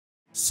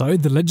So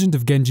the Legend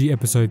of Genji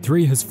episode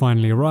 3 has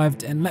finally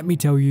arrived, and let me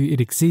tell you,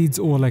 it exceeds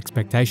all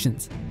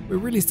expectations. We're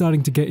really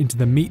starting to get into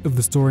the meat of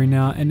the story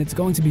now, and it's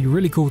going to be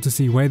really cool to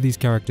see where these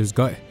characters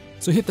go.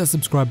 So hit that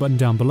subscribe button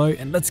down below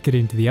and let's get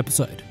into the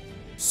episode.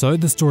 So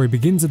the story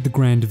begins at the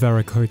Grand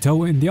Varrick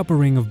Hotel in the upper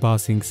ring of Ba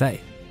Sing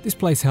Se. This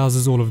place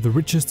houses all of the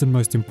richest and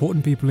most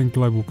important people in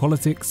global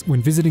politics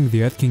when visiting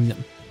the Earth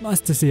Kingdom. Nice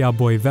to see our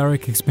boy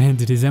Varrick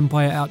expanded his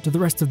empire out to the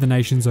rest of the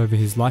nations over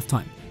his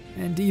lifetime.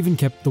 And he even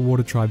kept the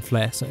water tribe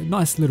flair, so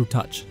nice little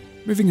touch.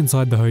 Moving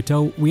inside the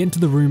hotel, we enter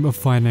the room of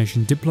Fire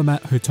Nation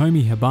Diplomat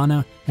Hitomi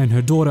Hibana and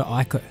her daughter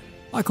Aiko.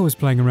 Aiko is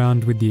playing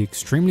around with the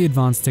extremely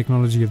advanced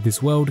technology of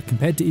this world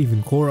compared to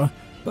even Korra,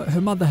 but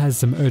her mother has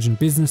some urgent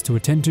business to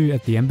attend to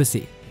at the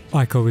embassy.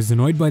 Aiko is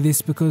annoyed by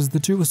this because the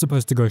two were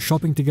supposed to go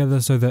shopping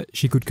together so that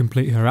she could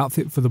complete her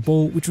outfit for the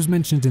ball, which was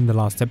mentioned in the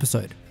last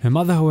episode. Her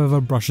mother, however,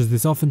 brushes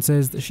this off and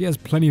says that she has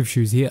plenty of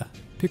shoes here.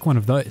 Pick one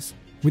of those.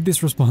 With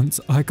this response,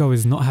 Aiko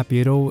is not happy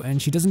at all,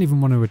 and she doesn't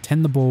even want to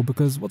attend the ball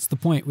because what's the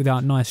point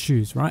without nice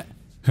shoes, right?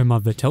 Her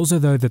mother tells her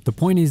though that the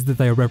point is that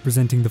they are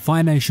representing the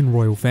Fire Nation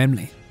royal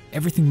family.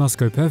 Everything must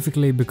go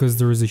perfectly because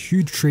there is a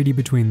huge treaty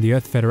between the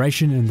Earth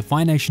Federation and the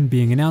Fire Nation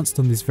being announced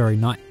on this very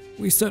night.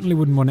 We certainly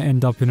wouldn't want to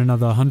end up in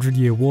another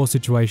 100-year war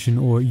situation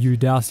or Yu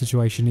Dao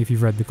situation if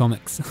you've read the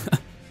comics.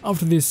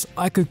 After this,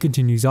 Aiko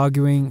continues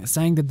arguing,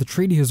 saying that the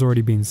treaty has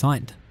already been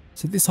signed.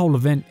 So this whole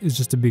event is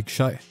just a big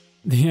show.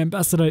 The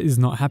ambassador is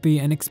not happy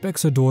and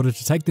expects her daughter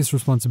to take this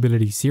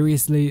responsibility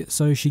seriously,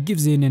 so she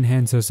gives in and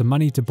hands her some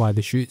money to buy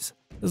the shoes,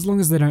 as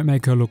long as they don't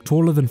make her look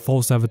taller than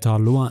false avatar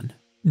Luan.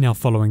 Now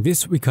following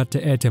this, we cut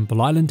to Air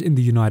Temple Island in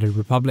the United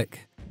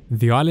Republic.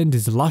 The island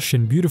is lush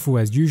and beautiful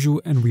as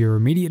usual, and we are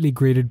immediately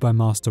greeted by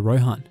Master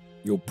Rohan.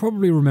 You'll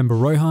probably remember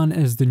Rohan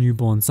as the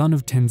newborn son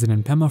of Tenzin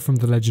and Pema from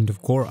the Legend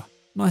of Korra.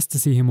 Nice to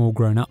see him all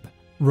grown up.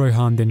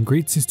 Rohan then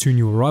greets his two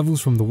new arrivals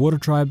from the water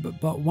tribe,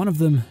 but one of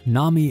them,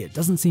 Nami,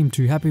 doesn't seem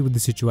too happy with the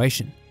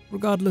situation.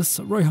 Regardless,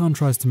 Rohan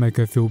tries to make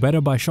her feel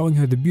better by showing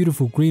her the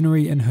beautiful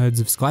greenery and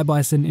herds of sky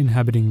bison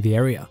inhabiting the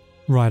area.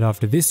 Right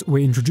after this,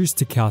 we're introduced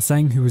to Kao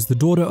Sang, who is the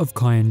daughter of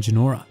Kai and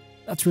Jinora.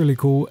 That's really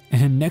cool,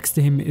 and next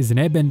to him is an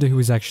airbender who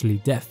is actually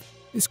deaf.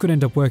 This could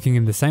end up working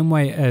in the same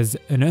way as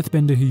an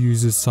earthbender who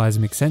uses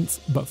seismic sense,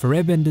 but for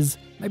airbenders,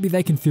 maybe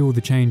they can feel the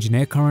change in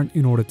air current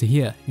in order to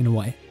hear, in a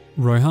way.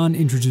 Rohan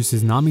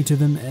introduces Nami to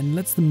them and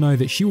lets them know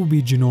that she will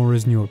be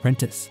Jinora's new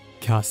apprentice.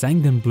 Kao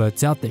Sang then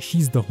blurts out that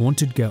she's the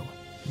haunted girl,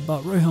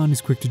 but Rohan is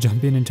quick to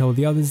jump in and tell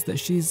the others that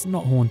she's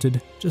not haunted,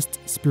 just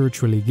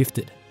spiritually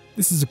gifted.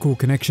 This is a cool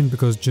connection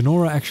because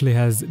Jinora actually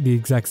has the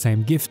exact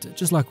same gift,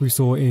 just like we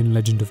saw in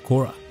Legend of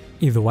Korra.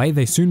 Either way,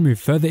 they soon move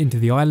further into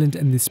the island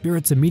and the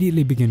spirits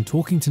immediately begin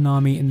talking to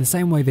Nami in the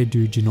same way they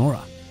do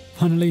Jinora.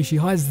 Finally, she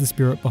hides the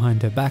spirit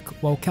behind her back,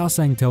 while Kao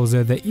Sang tells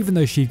her that even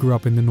though she grew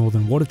up in the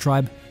Northern Water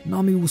Tribe,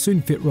 Nami will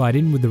soon fit right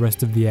in with the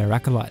rest of the Air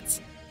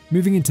Acolytes.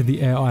 Moving into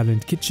the Air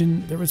Island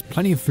kitchen, there is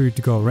plenty of food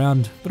to go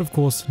around, but of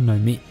course no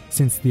meat,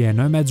 since the Air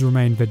Nomads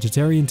remain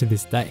vegetarian to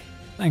this day.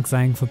 Thanks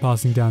Aang for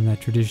passing down that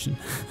tradition.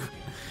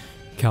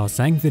 Kao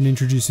Sang then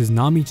introduces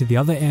Nami to the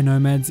other Air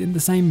Nomads in the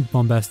same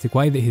bombastic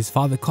way that his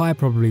father Kai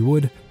probably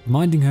would,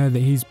 reminding her that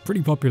he's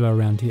pretty popular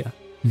around here.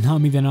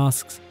 Nami then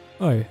asks,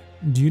 "Oh,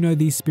 do you know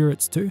these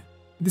spirits too?"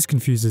 This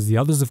confuses the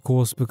others of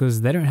course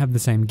because they don't have the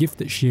same gift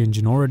that she and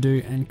Jinora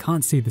do and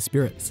can't see the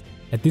spirits.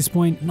 At this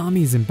point,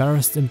 Nami is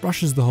embarrassed and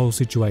brushes the whole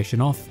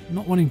situation off,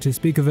 not wanting to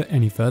speak of it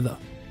any further.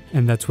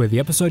 And that's where the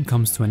episode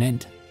comes to an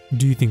end.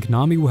 Do you think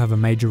Nami will have a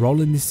major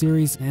role in this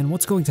series, and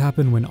what's going to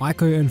happen when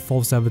Aiko and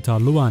false avatar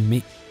Luan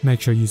meet?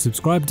 Make sure you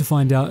subscribe to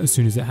find out as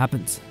soon as it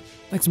happens.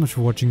 Thanks so much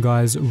for watching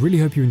guys, really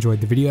hope you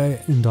enjoyed the video,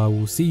 and I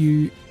will see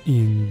you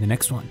in the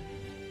next one.